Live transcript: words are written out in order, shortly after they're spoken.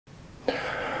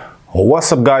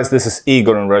What's up guys, this is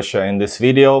Igor in Russia. In this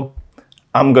video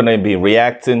I'm gonna be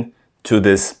reacting to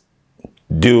this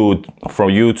dude from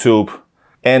YouTube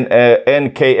and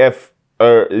NKFRZ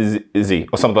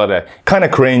or something like that. Kind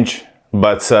of cringe,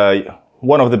 but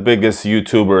one of the biggest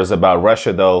YouTubers about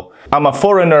Russia though. I'm a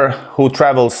foreigner who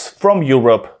travels from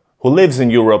Europe, who lives in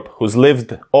Europe, who's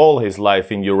lived all his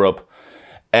life in Europe,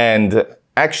 and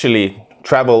actually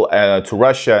travel to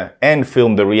Russia and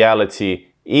film the reality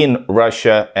in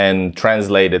Russia and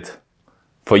translate it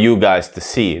for you guys to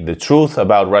see the truth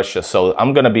about Russia. So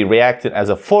I'm gonna be reacting as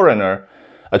a foreigner,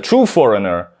 a true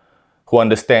foreigner who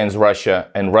understands Russia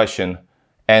and Russian.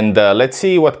 And let's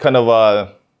see what kind of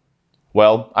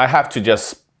well, I have to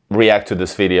just react to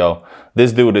this video.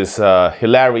 This dude is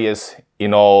hilarious,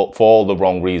 for all the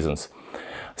wrong reasons.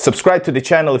 Subscribe to the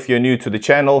channel if you're new to the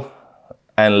channel,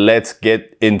 and let's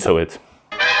get into it.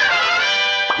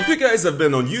 If you guys have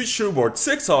been on YouTube or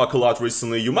TikTok a lot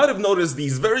recently, you might have noticed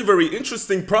these very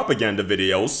interesting propaganda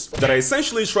videos that are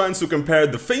essentially trying to compare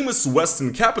the famous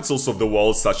Western capitals of the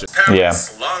world, such as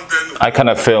Paris, London. I kind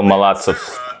of film a lot of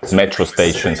metro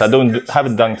stations. I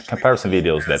haven't done comparison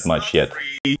videos that much yet.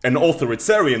 And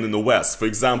authoritarian in the West, for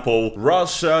example,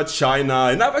 Russia, China,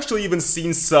 and I've actually even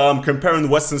seen some comparing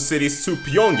Western cities to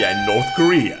Pyongyang, North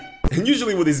Korea. And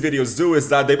usually what these videos do is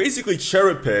that they basically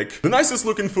cherry pick the nicest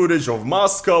looking footage of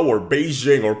Moscow or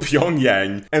Beijing or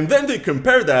Pyongyang, and then they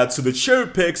compare that to the cherry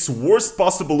pick's worst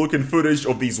possible looking footage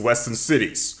of these Western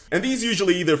cities. And these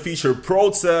usually either feature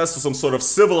protests or some sort of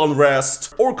civil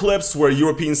unrest, or clips where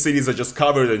European cities are just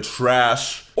covered in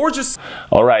trash, or just...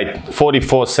 Alright,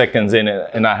 44 seconds in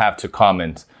and I have to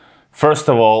comment. First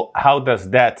of all, how does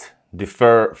that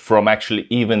differ from actually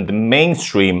even the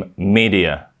mainstream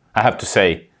media? I have to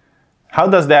say, how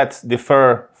does that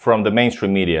differ from the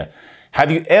mainstream media?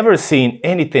 Have you ever seen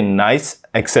anything nice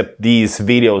except these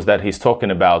videos that he's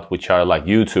talking about, which are like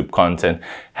YouTube content?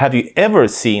 Have you ever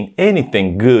seen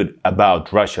anything good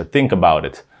about Russia? Think about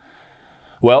it.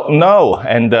 Well, no.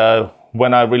 And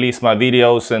when I release my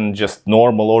videos and just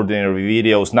normal, ordinary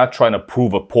videos, not trying to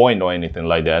prove a point or anything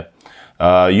like that,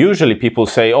 usually people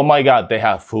say, oh my God, they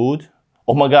have food.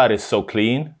 Oh my God, it's so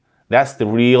clean. That's the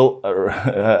real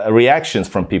reactions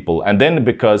from people. And then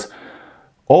because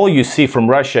all you see from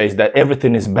Russia is that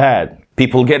everything is bad.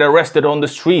 People get arrested on the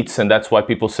streets, and that's why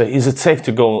people say, is it safe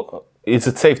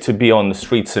to be on the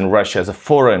streets in Russia as a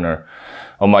foreigner?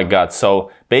 Oh my God. So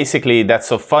basically that's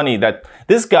so funny that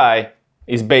this guy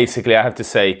is basically, I have to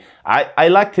say, I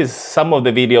liked some of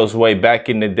the videos way back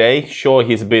in the day. Sure,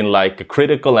 he's been like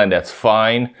critical and that's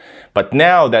fine. But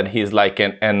now that he's like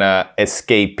an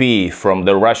escapee from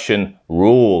the Russian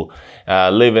rule,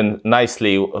 living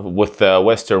nicely with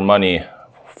Western money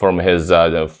from his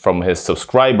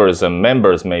subscribers and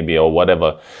members maybe or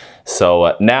whatever.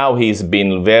 So now he's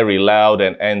been very loud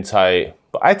and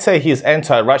I'd say he's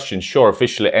anti-Russian, sure,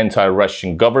 officially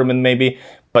anti-Russian government maybe,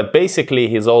 but basically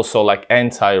he's also like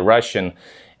anti-Russian,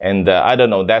 and I don't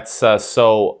know, that's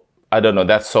so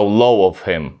low of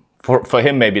him. For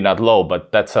him, maybe not low,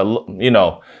 but that's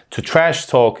to trash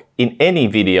talk in any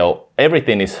video,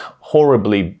 everything is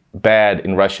horribly bad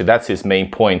in Russia. That's his main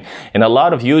point. And a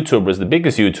lot of YouTubers, the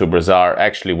biggest YouTubers, are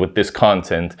actually with this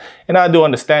content. And I do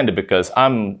understand it because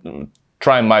I'm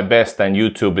trying my best and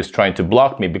YouTube is trying to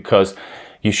block me, because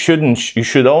you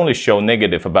should only show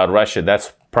negative about Russia.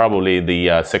 That's probably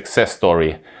the success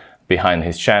story behind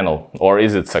his channel. Or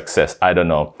is it success? I don't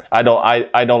know. I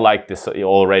don't like this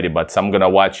already, but I'm gonna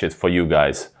watch it for you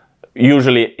guys.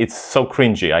 Usually it's so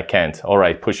cringy, I can't.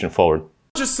 Alright, pushing forward.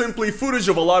 Just simply footage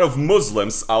of a lot of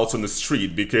Muslims out on the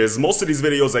street, because most of these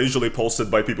videos are usually posted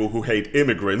by people who hate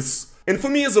immigrants. And for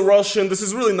me as a Russian, this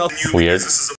is really not new. Weird.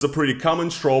 This is a pretty common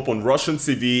trope on Russian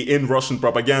TV, in Russian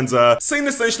propaganda, saying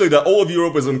essentially that all of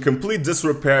Europe is in complete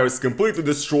disrepair, is completely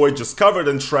destroyed, just covered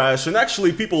in trash, and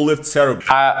actually people live terribly.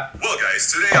 Well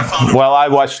guys, today I found I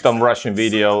watched some Russian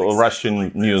video,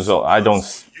 Russian news,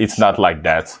 it's not like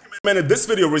that. I made this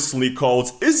video recently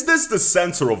called, Is this the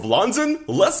center of London?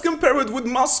 Let's compare it with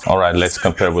Moscow. Alright, let's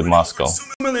compare with Moscow.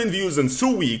 2 million views in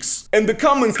 2 weeks, and the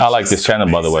comments... I like this channel,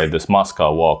 by the way, this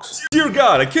Moscow Walks. Dear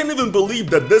God, I can't even believe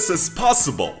that this is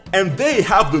possible. And they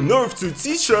have the nerve to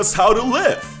teach us how to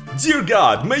live. Dear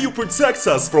God, may you protect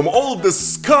us from all of this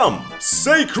scum.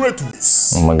 Sacred...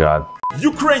 Oh my God.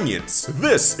 Ukrainians,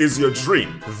 this is your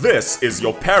dream. This is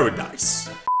your paradise.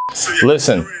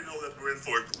 Listen.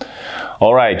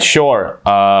 All right, sure.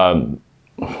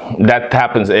 That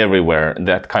happens everywhere.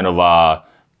 That kind of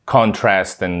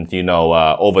contrast and,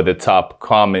 over the top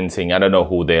commenting. I don't know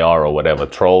who they are or whatever,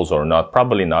 trolls or not.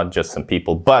 Probably not, just some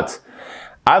people. But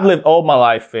I've lived all my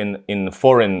life in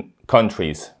foreign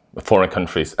countries, foreign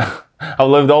countries. I've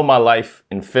lived all my life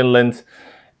in Finland,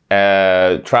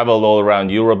 traveled all around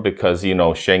Europe because, you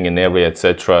know, Schengen area,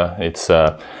 etc. It's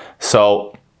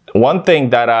so one thing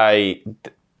that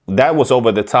was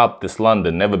over the top, this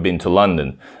London, never been to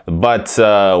London. But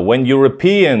when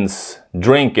Europeans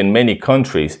drink in many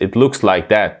countries, it looks like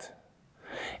that.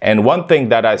 And one thing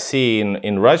that I see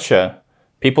in Russia,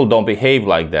 people don't behave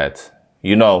like that.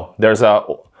 You know, there's a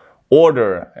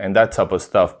order and that type of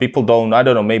stuff. People don't, I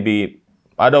don't know, maybe,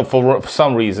 for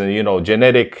some reason, you know,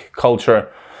 genetic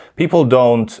culture, people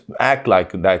don't act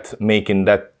like that, making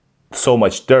that so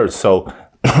much dirt. So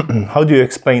how do you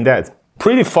explain that?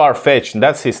 Pretty far-fetched.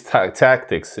 That's his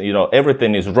tactics. You know,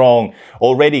 everything is wrong.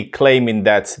 Already claiming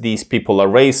that these people are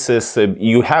racist.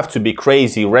 You have to be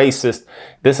crazy racist.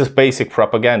 This is basic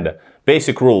propaganda.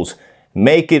 Basic rules.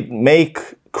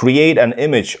 Create an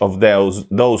image of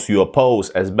those you oppose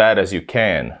as bad as you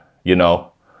can. You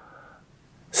know,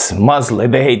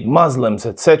 Muslim, they hate Muslims,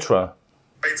 etc.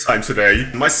 Time today.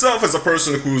 Myself, as a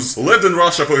person who's lived in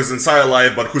Russia for his entire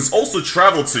life, but who's also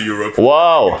traveled to Europe.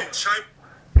 Wow.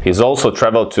 He's also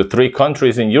traveled to 3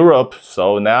 countries in Europe,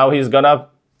 so now he's gonna...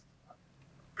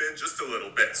 just a little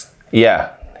bit.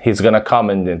 Yeah, he's gonna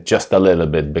comment in just a little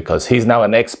bit, because he's now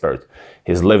an expert.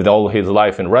 He's lived all his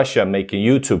life in Russia, making a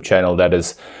YouTube channel that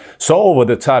is so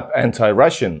over-the-top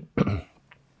anti-Russian.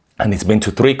 And he's been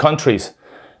to 3 countries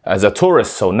as a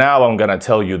tourist, so now I'm gonna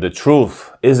tell you the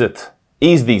truth. Is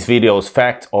these videos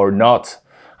fact or not?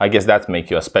 I guess that makes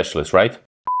you a specialist, right?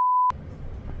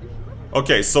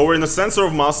 Okay, so we're in the center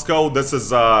of Moscow. This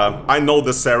is, I know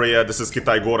this area. This is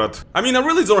Kitai-Gorod. I mean, I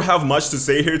really don't have much to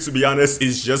say here, to be honest.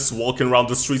 It's just walking around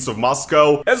the streets of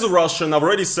Moscow. As a Russian, I've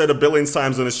already said a billion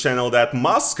times on this channel that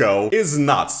Moscow is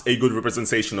not a good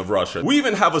representation of Russia. We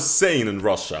even have a saying in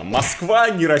Russia,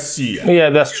 Moskva не Россия.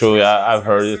 Yeah, that's true. Yeah, I've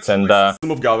heard it. And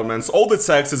Some of governments, all the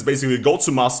taxes basically go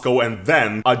to Moscow and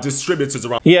then are distributed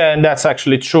around. Yeah, and that's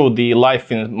actually true. The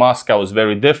life in Moscow is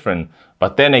very different.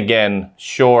 But then again,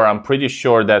 sure, I'm pretty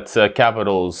sure that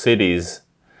capital cities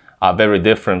are very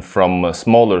different from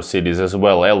smaller cities as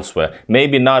well elsewhere.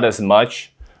 Maybe not as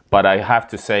much, but I have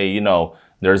to say, you know,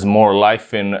 there's more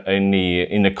life in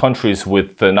the countries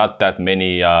with not that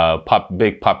many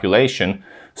big population.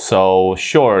 So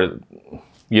sure,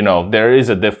 you know, there is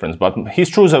a difference, but he's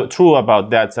true about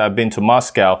that. I've been to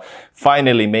Moscow,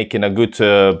 finally making a good,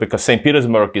 because St.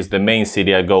 Petersburg is the main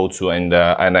city I go to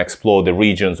and explore the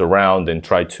regions around and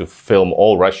try to film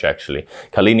all Russia actually.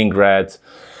 Kaliningrad,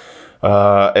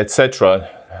 etc.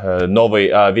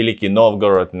 Veliki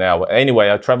Novgorod now.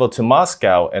 Anyway, I traveled to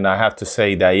Moscow and I have to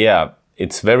say that, yeah,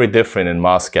 it's very different in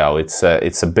Moscow. It's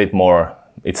a bit more,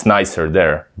 it's nicer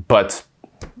there. But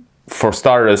for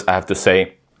starters, I have to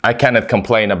say, I cannot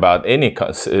complain about any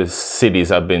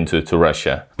cities I've been to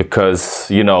Russia, because,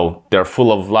 you know, they're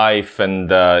full of life,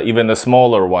 and even the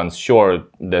smaller ones, sure,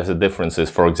 there's a differences.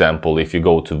 For example, if you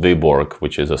go to Vyborg,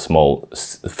 which is a small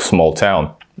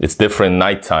town, it's different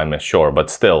nighttime, sure, but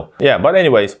still. Yeah, but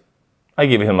anyways, I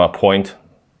give him a point.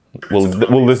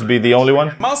 Will this be the only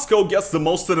one? Moscow gets the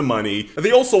most of the money.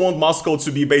 They also want Moscow to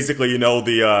be basically, you know,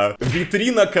 the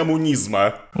vitrina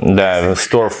коммунизма. The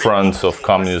storefronts of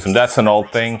communism. That's an old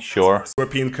thing, sure.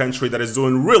 European country that is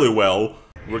doing really well.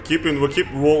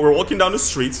 We're walking down the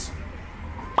streets.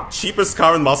 Cheapest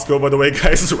car in Moscow, by the way,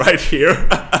 guys, right here.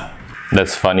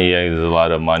 That's funny. Yeah, there's a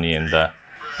lot of money in there.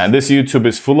 And this YouTube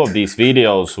is full of these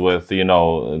videos with, you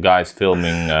know, guys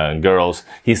filming girls.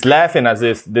 He's laughing as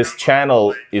if this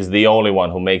channel is the only one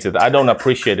who makes it. I don't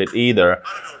appreciate it either.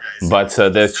 But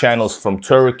there's channels from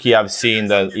Turkey I've seen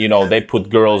that, you know, they put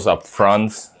girls up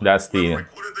front. That's the...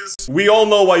 We all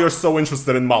know why you're so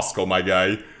interested in Moscow, my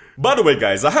guy. By the way,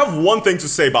 guys, I have one thing to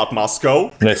say about Moscow.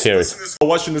 Let's hear it.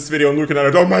 Watching this video and looking at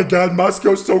it, oh my god,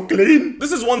 Moscow's so clean.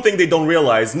 This is one thing they don't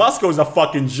realize. Moscow is a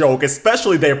fucking joke,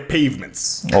 especially their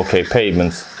pavements. Okay,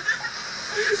 pavements.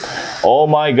 Oh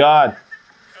my god.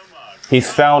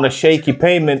 He's found a shaky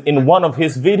pavement in one of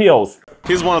his videos.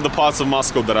 Here's one of the parts of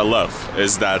Moscow that I love,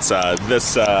 is that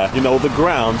you know, the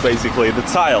ground, basically, the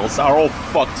tiles are all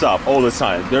fucked up all the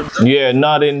time. Yeah,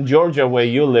 not in Georgia where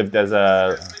you lived as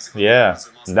a... Yeah,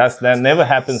 that never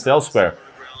happens elsewhere.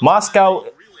 Moscow,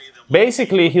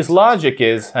 basically his logic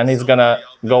is, and he's gonna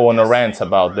go on a rant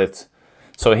about it.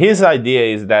 So his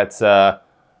idea is that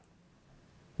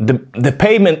the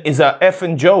pavement is a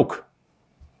effing joke.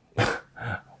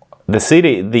 The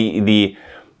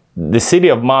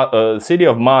city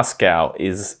of Moscow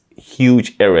is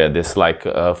huge area. There's like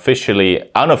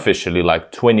unofficially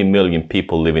like 20 million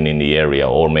people living in the area,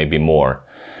 or maybe more.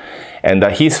 And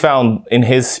he's found in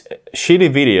his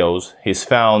shitty videos, he's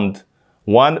found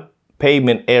one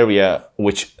pavement area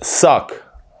which suck,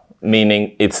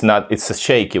 meaning it's a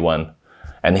shaky one.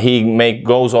 And he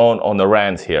goes on a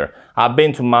rant here. I've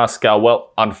been to Moscow.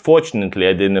 Well, unfortunately,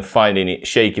 I didn't find any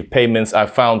shaky pavements. I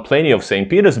found plenty of St.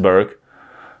 Petersburg,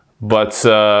 but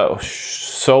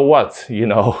so what, you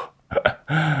know?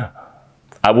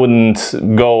 I wouldn't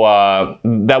go,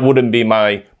 that wouldn't be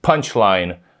my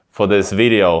punchline for this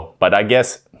video, but I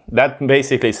guess that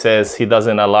basically says he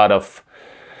doesn't a lot of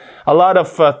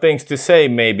things to say,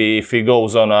 maybe, if he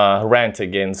goes on a rant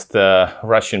against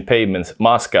Russian pavements,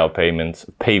 Moscow pavements.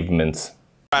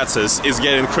 Is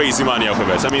getting crazy money off of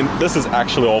it. I mean, this is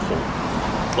actually awful.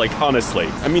 Like, honestly.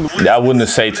 I mean, I wouldn't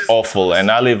say it's awful,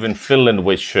 and I live in Finland,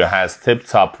 which has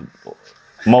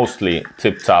mostly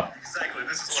tip-top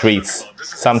streets.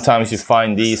 Sometimes you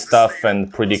find these stuff,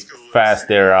 and pretty fast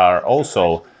they are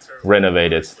also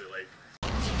renovated.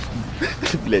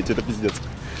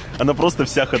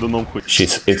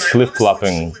 It's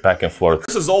flip-flopping back and forth.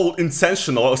 This is all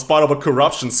intentional as part of a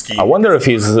corruption scheme. I wonder if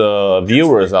his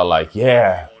viewers are like,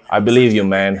 yeah, I believe you,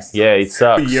 man. Yeah, it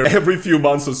sucks. Every few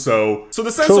months or so. So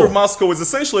the center of Moscow is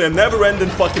essentially a never-ending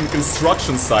fucking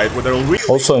construction site where they're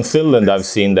also in Finland, I've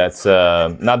seen that,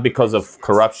 not because of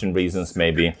corruption reasons,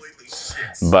 maybe,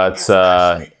 but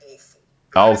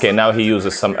okay, now he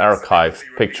uses some archive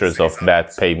pictures of bad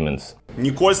pavements.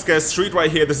 Nikolskaya Street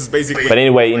right here, this is basically... But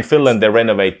anyway, in Finland they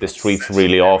renovate the streets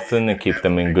really often and keep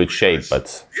them in good shape,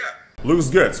 but... Looks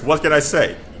good, what can I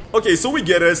say? Okay, so we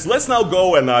get it, let's now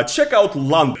go and check out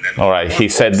London. Alright, he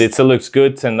said it looks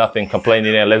good and nothing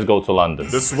complaining there, let's go to London.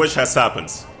 The switch has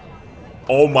happened.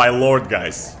 Oh my lord,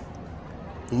 guys.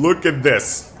 Look at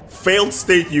this. Failed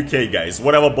state UK, guys.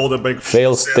 Whatever Boulder Bank...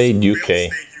 Failed state UK.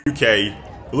 UK.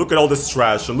 Look at all this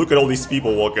trash and look at all these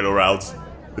people walking around.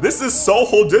 This is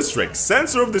Soho district,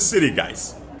 center of the city,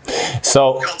 guys.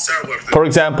 So, for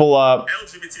example,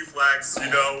 LGBT flags, you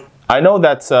know. I know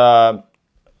that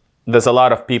there's a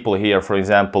lot of people here. For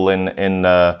example, in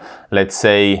let's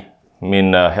say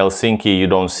in Helsinki, you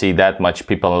don't see that much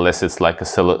people unless it's like a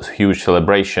huge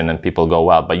celebration and people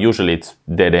go out. But usually it's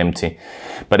dead empty.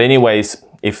 But anyways,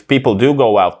 if people do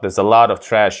go out, there's a lot of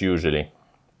trash usually.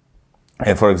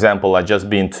 And for example, I just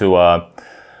been to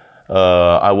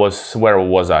where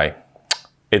was I?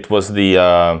 It was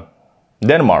the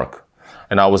Denmark,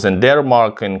 and I was in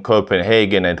Denmark in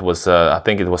Copenhagen. It was I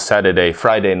think it was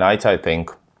Friday night, I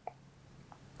think.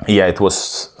 Yeah, it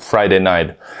was Friday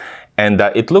night, and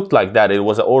it looked like that. It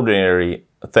was an ordinary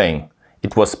thing.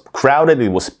 It was crowded.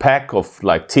 It was packed of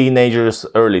like teenagers,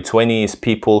 early 20s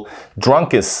people,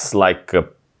 drunk as like.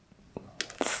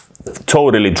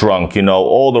 Totally drunk, you know,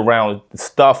 all around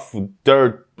stuff,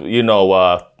 dirt, you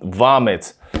know,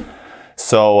 vomit.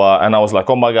 So, and I was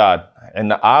like, oh my God.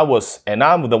 And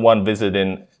I'm the one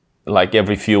visiting like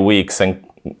every few weeks and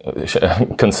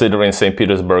considering St.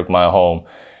 Petersburg my home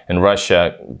in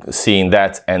Russia, seeing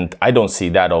that, and I don't see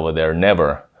that over there,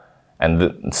 never.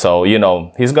 And so, you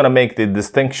know, he's gonna make the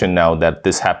distinction now that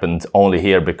this happened only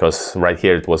here because right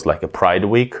here it was like a Pride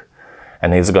week.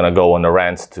 And he's gonna go on a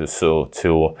rant to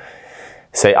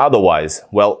say otherwise.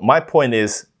 Well, my point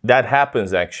is that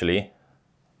happens actually,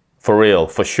 for real,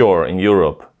 for sure, in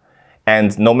Europe.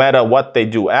 And no matter what they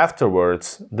do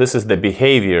afterwards, this is the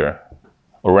behavior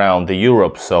around the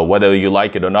Europe. So whether you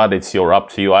like it or not, it's up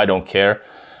to you. I don't care.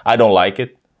 I don't like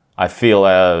it. I feel,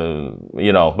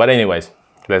 you know. But anyways,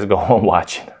 let's go on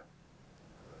watching.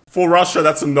 For Russia,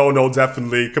 that's a no-no,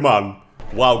 definitely. Come on.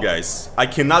 Wow, guys, I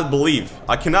cannot believe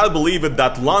it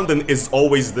that London is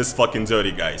always this fucking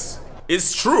dirty, guys.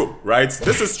 It's true, right?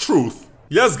 This is truth.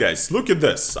 Yes, guys, look at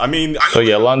this. I mean... So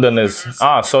yeah, London is...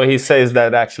 so he says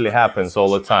that actually happens all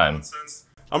the time.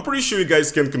 I'm pretty sure you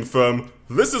guys can confirm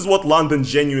this is what London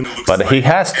genuinely looks like. But he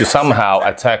has to somehow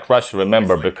attack Russia,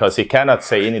 remember, because he cannot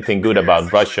say anything good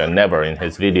about Russia, never, in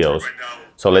his videos.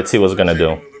 So let's see what's gonna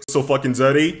do. So fucking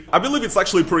dirty. I believe it's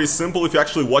actually pretty simple if you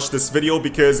actually watch this video,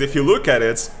 because if you look at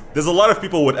it, there's a lot of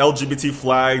people with LGBT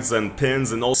flags and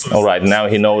pins and also... Alright, now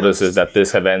he notices that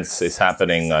this event is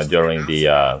happening during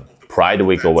the Pride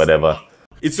week or whatever.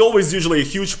 It's always usually a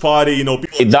huge party, you know...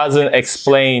 It doesn't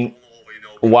explain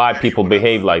why people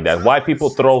behave like that, why people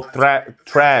throw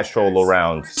trash all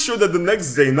around. Sure that the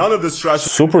next day none of this trash...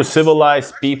 Super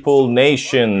civilized people,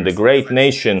 nation, the great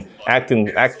nation,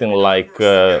 acting like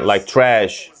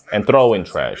trash and throwing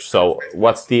trash. So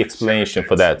what's the explanation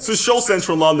for that? To show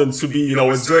Central London to be, you know,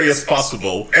 as dirty as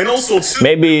possible, and also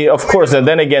maybe, of course, and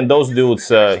then again, those dudes,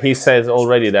 he says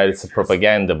already that it's a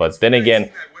propaganda, but then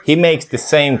again, he makes the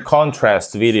same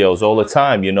contrast videos all the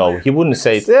time, you know. He wouldn't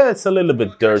say, yeah, it's a little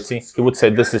bit dirty. He would say,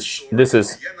 this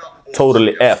is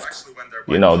totally effed.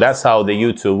 You know, that's how the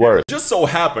YouTube works. Just so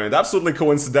happened, absolutely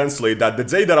coincidentally, that the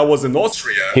day that I was in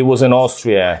Austria... He was in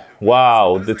Austria.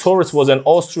 Wow, the tourist was in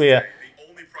Austria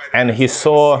and he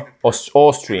saw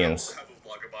Austrians.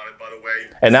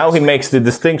 And now he makes the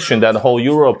distinction that whole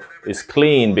Europe is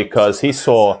clean because he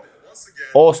saw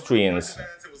Austrians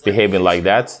behaving like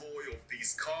that.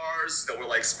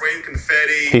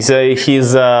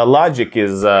 His logic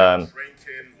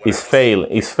is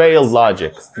failed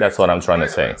logic. That's what I'm trying to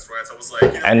say.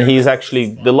 And he's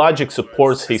actually, the logic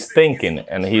supports his thinking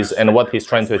and what he's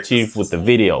trying to achieve with the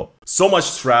video. So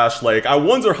much trash, like, I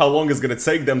wonder how long it's gonna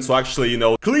take them to actually, you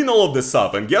know, clean all of this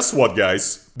up. And guess what,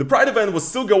 guys? The Pride event was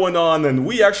still going on and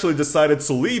we actually decided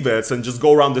to leave it and just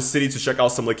go around the city to check out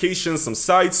some locations, some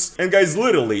sites. And guys,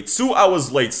 literally 2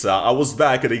 hours later, I was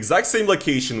back at the exact same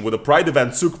location where the Pride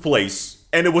event took place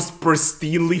and it was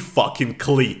pristinely fucking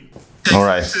clean. All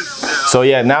right. So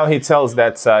yeah, now he tells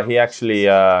that he actually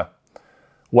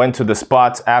went to the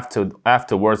spot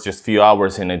afterwards, just a few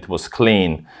hours, and it was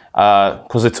clean.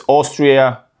 Because it's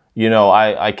Austria, you know,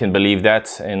 I can believe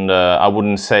that. And I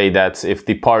wouldn't say that if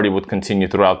the party would continue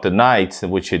throughout the night,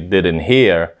 which it didn't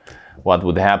here, what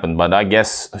would happen. But I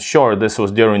guess, sure, this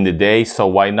was during the day, so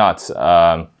why not?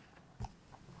 I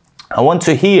want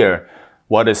to hear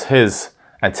what is his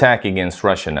attack against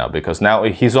Russia now, because now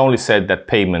he's only said that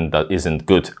payment that isn't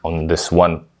good on this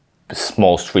one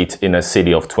small street in a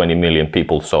city of 20 million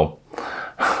people, so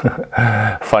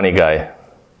funny guy.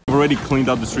 I've already cleaned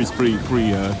up the streets pretty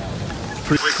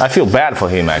I feel bad for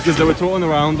him actually. Because they were throwing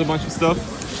around a bunch of stuff,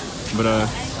 but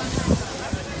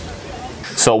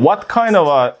So what kind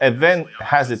of event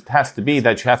has to be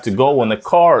that you have to go on the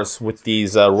cars with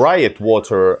these riot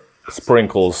water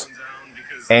sprinkles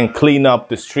and clean up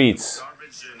the streets?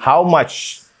 How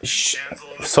much,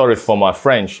 sorry for my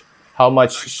French, how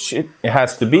much shit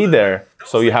has to be there,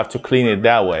 so you have to clean it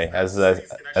that way, as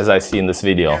I see in this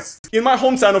video. In my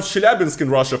hometown of Chelyabinsk in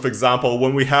Russia, for example,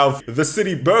 when we have the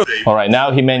city birthday... Alright,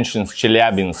 now he mentions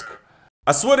Chelyabinsk.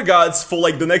 I swear to God, for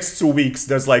like the next 2 weeks,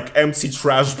 there's like empty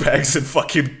trash bags and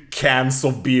fucking cans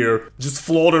of beer just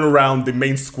floating around the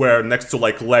main square next to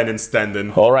like Lenin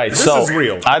standing. Alright, so this is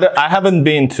real. I haven't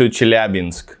been to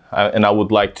Chelyabinsk, and I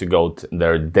would like to go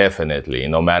there definitely,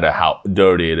 no matter how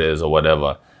dirty it is or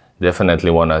whatever. Definitely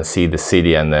want to see the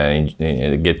city and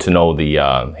get to know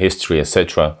the history,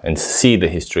 etc., and see the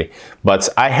history. But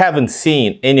I haven't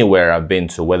seen anywhere I've been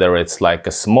to, whether it's like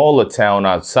a smaller town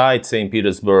outside St.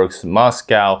 Petersburg,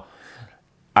 Moscow.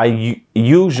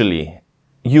 Usually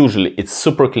it's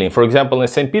super clean. For example, in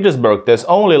St. Petersburg, there's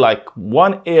only like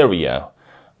one area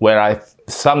where I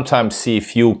sometimes see a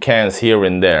few cans here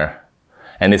and there,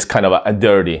 and it's kind of a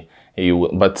dirty.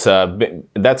 But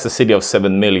that's a city of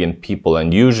 7 million people,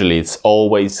 and usually it's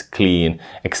always clean,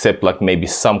 except like maybe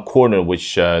some corner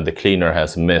which the cleaner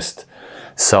has missed.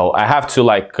 So I have to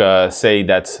like say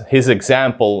that his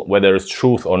example, whether it's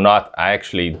truth or not, I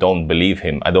actually don't believe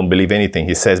him. I don't believe anything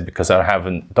he says because I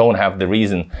don't have the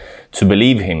reason to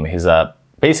believe him.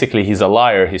 Basically he's a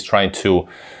liar. He's trying to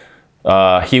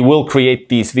he will create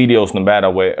these videos no matter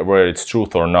where it's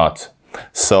truth or not.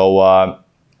 So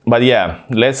but yeah,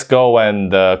 let's go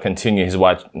and continue his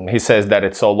watch. He says that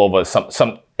it's all over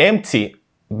some empty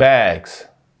bags.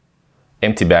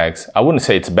 Empty bags. I wouldn't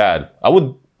say it's bad. I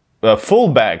would full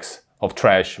bags of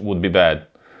trash would be bad,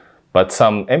 but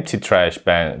some empty trash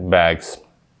bags.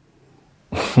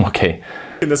 Okay.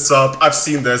 In the sub, I've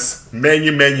seen this many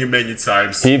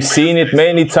times. You've seen it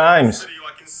many times.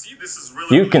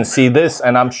 You can see this,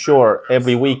 and I'm sure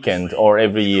every weekend or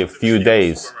every few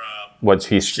days. What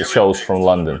he shows from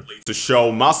London. To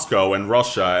show Moscow and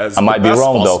Russia as I might be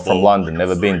wrong though, from London,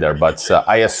 never been there, but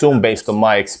I assume based on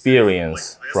my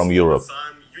experience from Europe,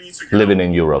 living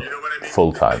in Europe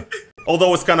full time.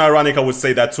 Although it's kind of ironic, I would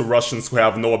say that to Russians who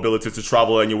have no ability to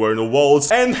travel anywhere in the world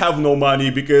and have no money,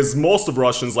 because most of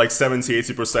Russians, like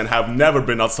 70–80%, have never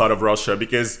been outside of Russia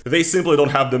because they simply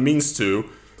don't have the means to.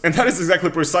 And that is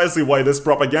exactly precisely why this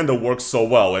propaganda works so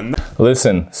well. And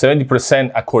listen,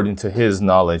 70% according to his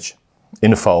knowledge,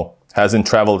 info, hasn't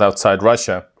traveled outside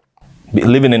Russia.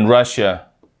 Living in Russia,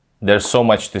 there's so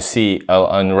much to see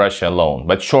in Russia alone.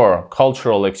 But sure,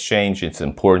 cultural exchange, it's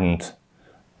important.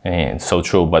 And so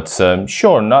true. But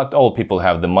sure, not all people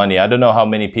have the money. I don't know how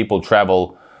many people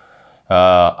travel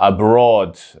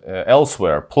abroad,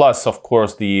 elsewhere. Plus, of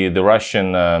course, the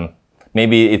Russian,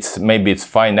 maybe it's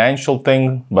financial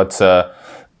thing, but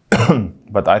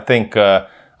but I think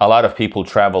a lot of people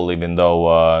travel, even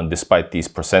though, despite these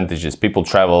percentages, people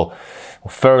travel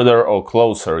further or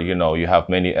closer. You know, you have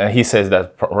many. He says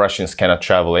that Russians cannot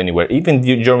travel anywhere. Even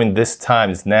during these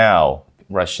times now,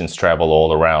 Russians travel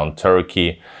all around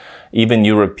Turkey, even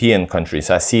European countries.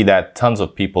 I see that tons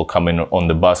of people coming on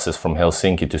the buses from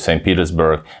Helsinki to St.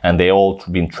 Petersburg, and they all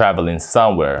been traveling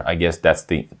somewhere. I guess that's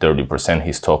the 30%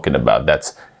 he's talking about.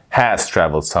 That's has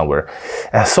traveled somewhere.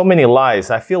 So many lies.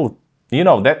 I feel, you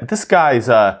know, that this guy's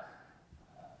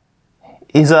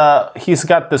he's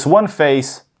got this one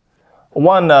face,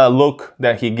 one look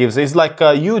that he gives. It's like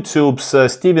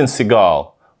YouTube's Steven Seagal.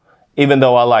 Even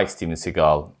though I like Steven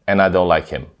Seagal and I don't like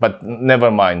him, but never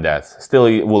mind that. Still,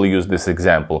 we'll use this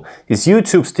example. Is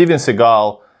YouTube Steven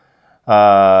Seagal?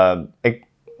 Oh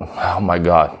my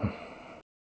God.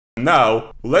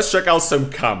 Now, let's check out some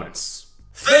comments.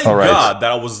 Thank God that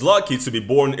I was lucky to be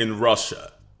born in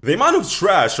Russia. The amount of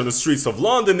trash on the streets of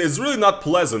London is really not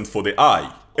pleasant for the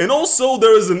eye. And also,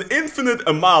 there is an infinite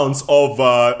amount of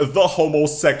the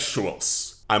homosexuals.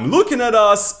 I'm looking at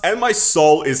us and my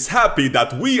soul is happy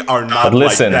that we are not but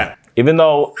listen, like them. Even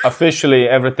though officially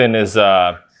everything is,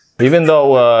 even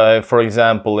though, for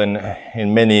example,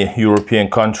 in many European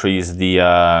countries,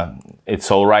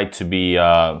 it's all right to be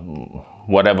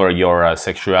whatever your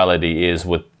sexuality is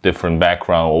with different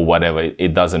background or whatever,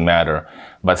 it doesn't matter.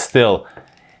 But still,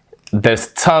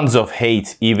 there's tons of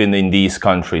hate even in these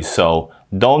countries. So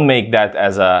don't make that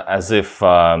as if,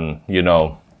 you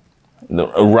know, the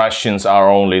Russians are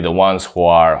only the ones who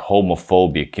are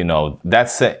homophobic, you know.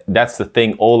 That's the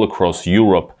thing all across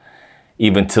Europe,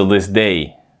 even till this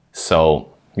day. So,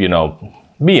 you know,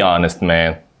 be honest,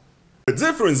 man. The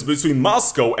difference between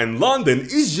Moscow and London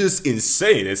is just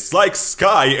insane. It's like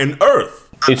sky and earth.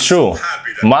 It's true.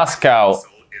 Moscow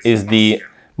is the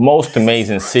most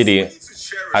amazing city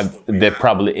there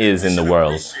probably is in the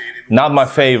world. Not my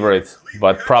favorite,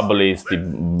 but probably it's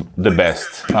the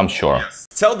best, I'm sure.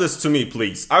 Tell this to me,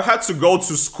 please. I've had to go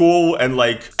to school and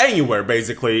like anywhere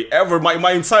basically ever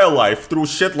my entire life through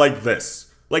shit like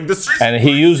this. Like this. And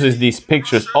he uses these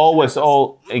pictures always,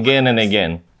 again and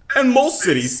again. And most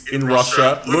cities in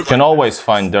Russia can always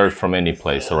find dirt from any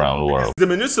place around the world. The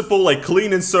municipal like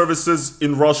cleaning services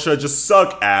in Russia just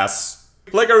suck ass.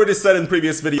 Like I already said in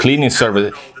previous videos. Cleaning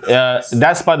service.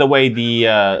 That's, by the way,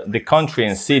 the country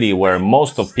and city where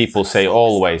most of people say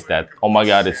always that, oh my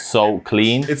God, it's so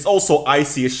clean. It's also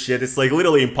icy as shit. It's like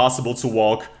literally impossible to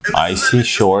walk. Icy,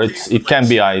 sure. It can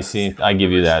be icy. I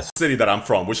give you that. City that I'm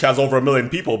from, which has over 1 million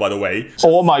people, by the way.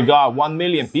 Oh my God, 1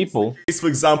 million people. For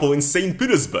example, in St.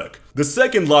 Petersburg, the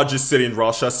second largest city in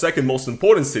Russia, second most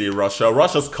important city in Russia,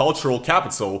 Russia's cultural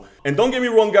capital. And don't get me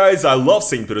wrong, guys, I love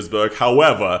St. Petersburg.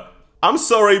 However, I'm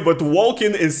sorry, but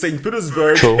walking in St.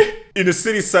 Petersburg, in the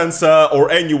city center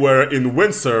or anywhere in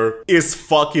winter is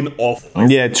fucking awful.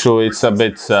 Yeah, true. It's a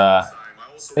bit,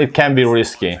 it can be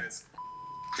risky.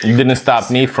 It didn't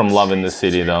stop me from loving the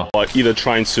city though. Either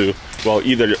trying to, well,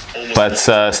 either... But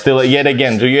still, yet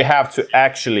again, do you have to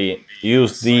actually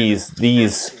use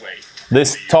these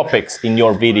topics in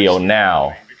your video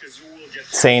now?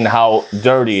 Saying how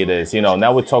dirty it is, you know,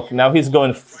 now he's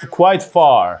going quite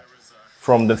far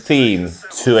from the theme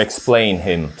to explain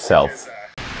himself.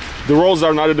 The roads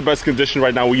are not in the best condition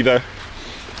right now either,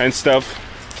 and stuff.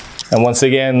 And once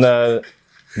again, the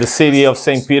city of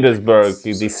St. Petersburg,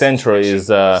 the center is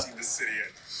a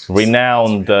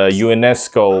renowned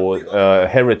UNESCO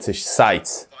heritage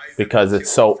site because it's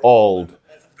so old.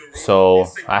 So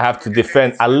I have to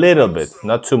defend a little bit,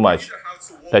 not too much,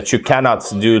 that you cannot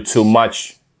do too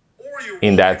much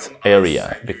in that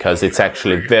area because it's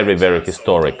actually very, very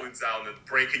historic.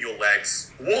 Breaking your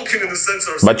legs, walking in the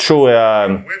center. But true,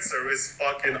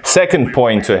 second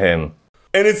point to him.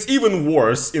 And it's even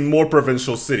worse in more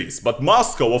provincial cities. But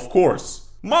Moscow, of course.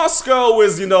 Moscow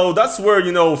is, you know, that's where,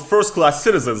 you know, first-class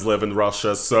citizens live in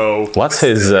Russia, so... What's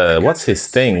his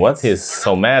thing? What he's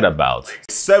so mad about?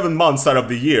 7 months out of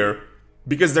the year,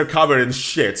 because they're covered in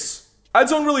shits. I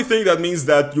don't really think that means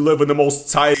that you live in the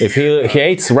most tight... If he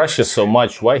hates Russia so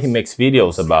much, why he makes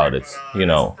videos about it, you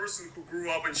know?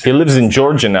 He lives in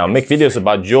Georgia now, make videos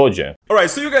about Georgia. Alright,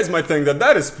 so you guys might think that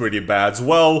that is pretty bad.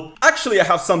 Well, actually I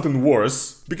have something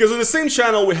worse. Because on the same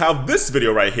channel we have this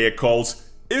video right here called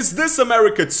Is This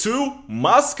America 2?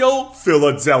 Moscow,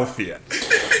 Philadelphia.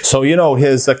 So, you know,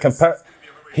 his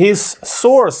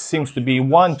source seems to be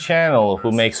one channel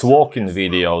who makes walking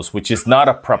videos, which is not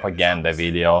a propaganda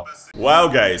video. Wow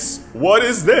guys, what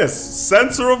is this?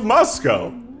 Center of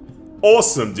Moscow.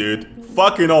 Awesome, dude.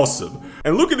 Fucking awesome.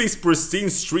 And look at these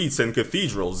pristine streets and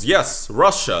cathedrals. Yes,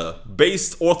 Russia,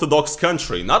 based Orthodox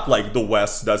country, not like the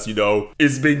West that, you know,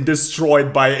 is being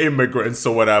destroyed by immigrants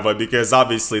or whatever, because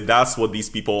obviously that's what these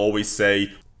people always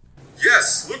say.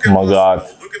 Yes, look at oh my God.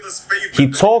 Look at this pavement. He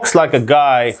talks like a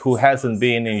guy who hasn't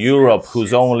been in Europe,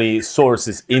 whose only source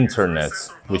is internet,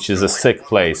 which is a sick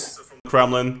place.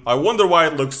 Kremlin. I wonder why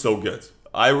it looks so good.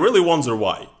 I really wonder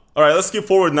why. Alright, let's skip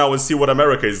forward now and see what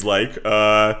America is like.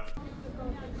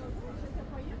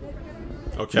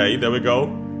 Okay, there we go.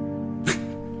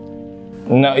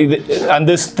 No, and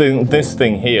this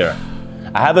thing here,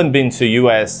 I haven't been to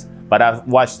US, but I've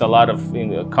watched a lot of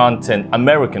content,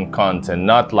 American content,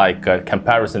 not like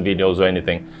comparison videos or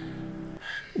anything.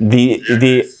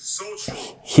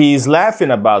 He's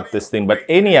laughing about this thing, but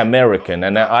any American,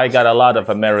 and I got a lot of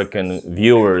American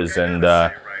viewers and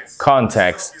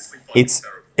contacts,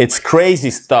 it's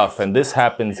crazy stuff, and this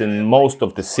happens in most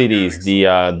of the cities.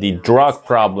 The drug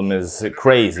problem is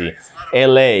crazy.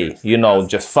 LA, you know,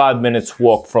 just 5 minutes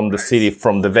walk from the city,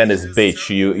 from the Venice beach.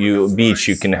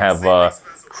 You can have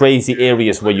crazy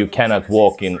areas where you cannot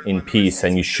walk in peace,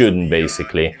 and you shouldn't,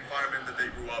 basically.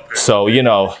 So, you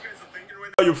know.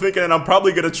 You're thinking, and I'm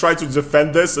probably gonna try to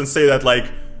defend this and say that, like,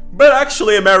 but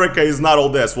actually America is not all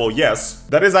this. Well, yes,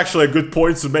 that is actually a good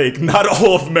point to make. Not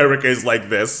all of America is like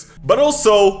this. But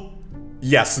also,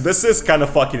 yes, this is kind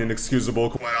of fucking inexcusable,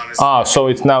 quite honestly. Ah, so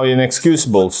it's now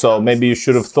inexcusable. So maybe you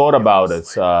should have thought about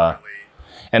it.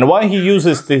 And why he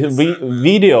uses the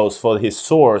videos for his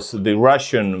source, the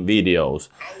Russian videos.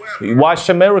 Watch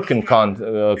American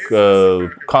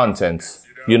content.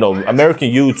 You know, American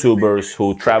YouTubers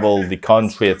who travel the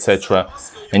country, etc.,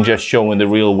 and just showing the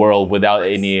real world without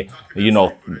any, you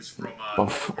know,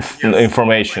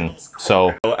 information.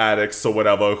 So addicts or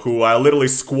whatever who are literally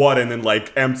squatting in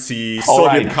like empty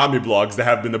Soviet commie blocks that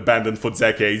have been abandoned for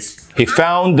decades. He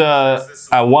found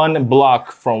one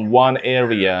block from one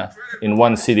area in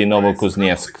one city,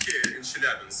 Novokuznetsk.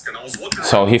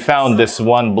 So he found this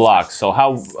one block. So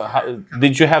how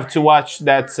did you have to watch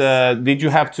that? Did you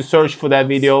have to search for that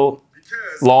video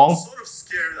long?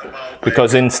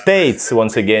 Because in States,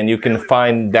 once again, you can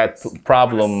find that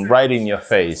problem right in your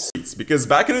face. Because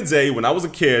back in the day, when I was a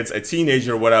kid, a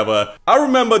teenager, whatever, I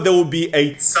remember there would be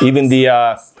even the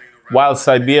Wild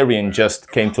Siberian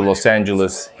just came to Los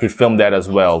Angeles. He filmed that as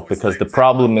well, because the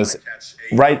problem is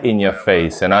right in your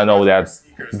face. And I know that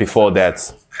before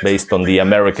that, based on the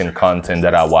American content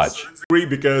that I watch.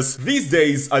 Because these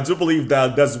days, I do believe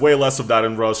that there's way less of that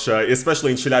in Russia,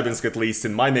 especially in Chelyabinsk, at least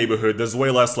in my neighborhood. There's way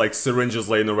less like syringes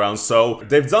laying around, so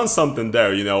they've done something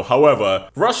there, you know. However,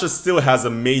 Russia still has a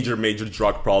major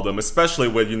drug problem, especially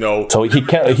with, you know... So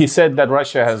he said that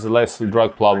Russia has less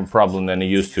drug problem than it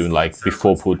used to, like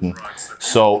before Putin.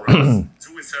 So,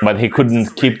 but he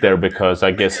couldn't keep there because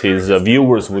I guess his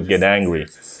viewers would get angry.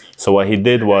 So what he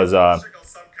did was...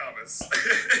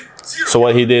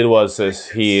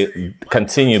 he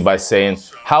continued by saying,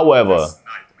 however,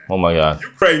 oh my god.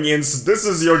 Ukrainians, this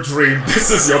is your dream,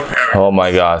 this is your parent. Oh my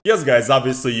god. Yes guys,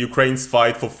 obviously Ukraine's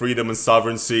fight for freedom and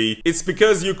sovereignty, it's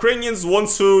because Ukrainians want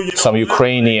to, you know, some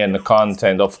Ukrainian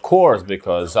content, of course,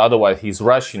 because otherwise he's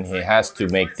Russian, he has to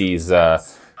make these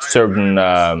certain,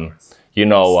 you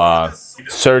know,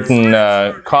 certain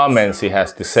comments he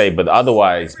has to say, but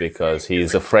otherwise, because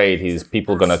he's afraid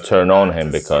people gonna turn on him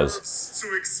because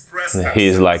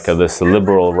he's like this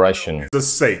liberal Russian. The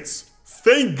States.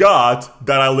 Thank God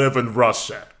that I live in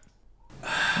Russia.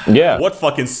 Yeah. What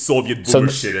fucking Soviet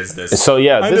bullshit is this? So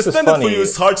yeah, this is funny. For you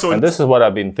it's hard to... And this is what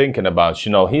I've been thinking about.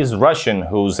 You know, he's Russian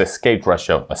who's escaped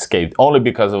Russia, only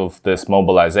because of this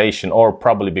mobilization, or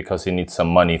probably because he needs some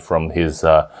money from his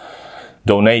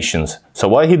donations. So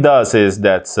what he does is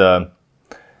that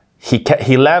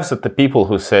he laughs at the people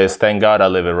who says, "Thank God I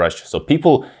live in Russia." So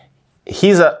people,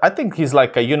 I think he's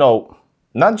like a, you know,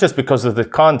 not just because of the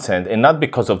content and not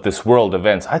because of this world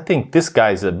events. I think this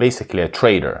guy is basically a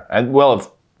traitor. And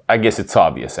well, I guess it's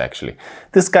obvious actually.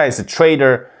 This guy is a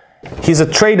traitor. He's a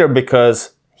traitor because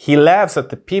he laughs at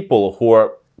the people who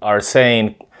are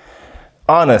saying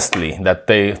honestly that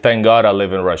they, thank God I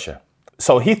live in Russia.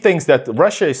 So he thinks that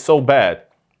Russia is so bad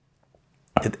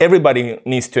that everybody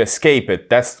needs to escape it.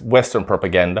 That's Western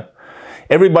propaganda.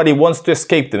 Everybody wants to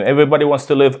escape them. Everybody wants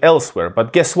to live elsewhere.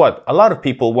 But guess what? A lot of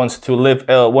people wants to live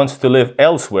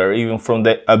elsewhere, even from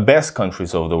the best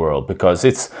countries of the world, because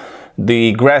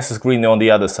the grass is greener on the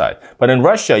other side. But in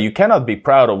Russia, you cannot be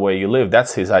proud of where you live.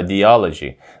 That's his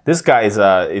ideology. This guy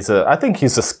I think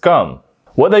he's a scum.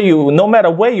 No matter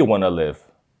where you want to live.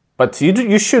 But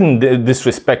you shouldn't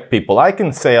disrespect people. I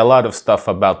can say a lot of stuff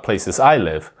about places I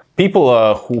live.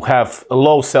 People who have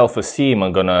low self-esteem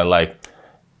are gonna like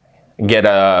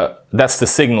that's the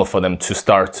signal for them to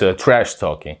start trash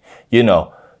talking. You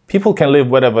know, people can live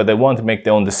wherever they want to make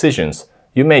their own decisions.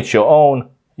 You made your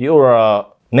own. You're a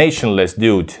nationless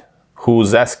dude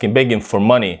who's begging for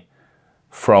money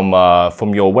from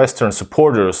your Western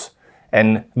supporters,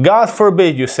 And God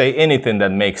forbid you say anything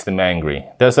that makes them angry.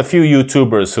 There's a few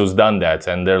YouTubers who's done that,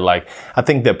 and they're like, I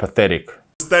think they're pathetic.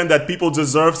 Understand that people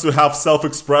deserve to have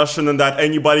self-expression and that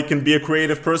anybody can be a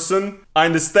creative person. I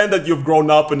understand that you've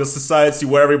grown up in a society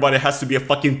where everybody has to be a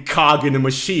fucking cog in a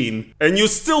machine, and you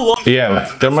still love— Yeah,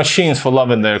 they're machines for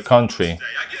loving their country.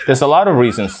 There's a lot of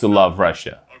reasons to love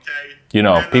Russia. You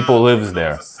know, people live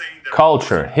there.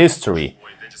 Culture, history,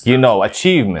 you know,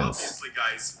 achievements,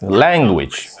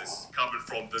 language.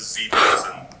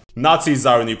 Nazis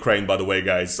are in Ukraine, by the way,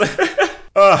 guys.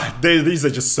 These are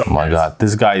just so— Oh my god,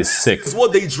 this guy is sick. It's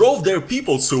what they drove their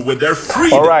people to with their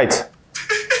freedom. Alright.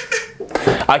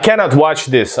 I cannot watch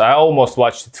this. I almost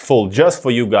watched it full just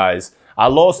for you guys. I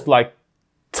lost like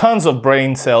tons of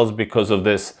brain cells because of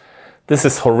this. This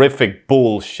is horrific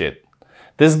bullshit.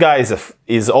 This guy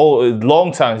is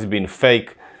long time he's been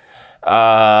fake.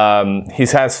 He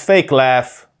has fake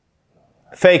laugh,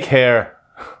 fake hair.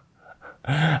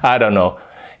 I don't know.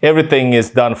 Everything is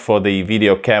done for the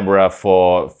video camera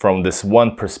from this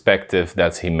one perspective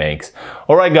that he makes.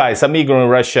 Alright guys, I'm Igor in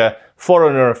Russia,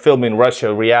 foreigner filming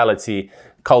Russia, reality,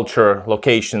 culture,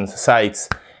 locations, sites.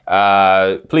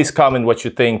 Please comment what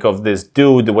you think of this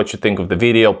dude, what you think of the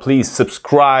video. Please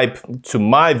subscribe to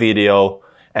my video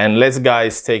and let's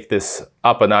guys take this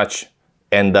up a notch.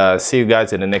 And see you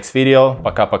guys in the next video.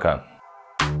 Пока-пока.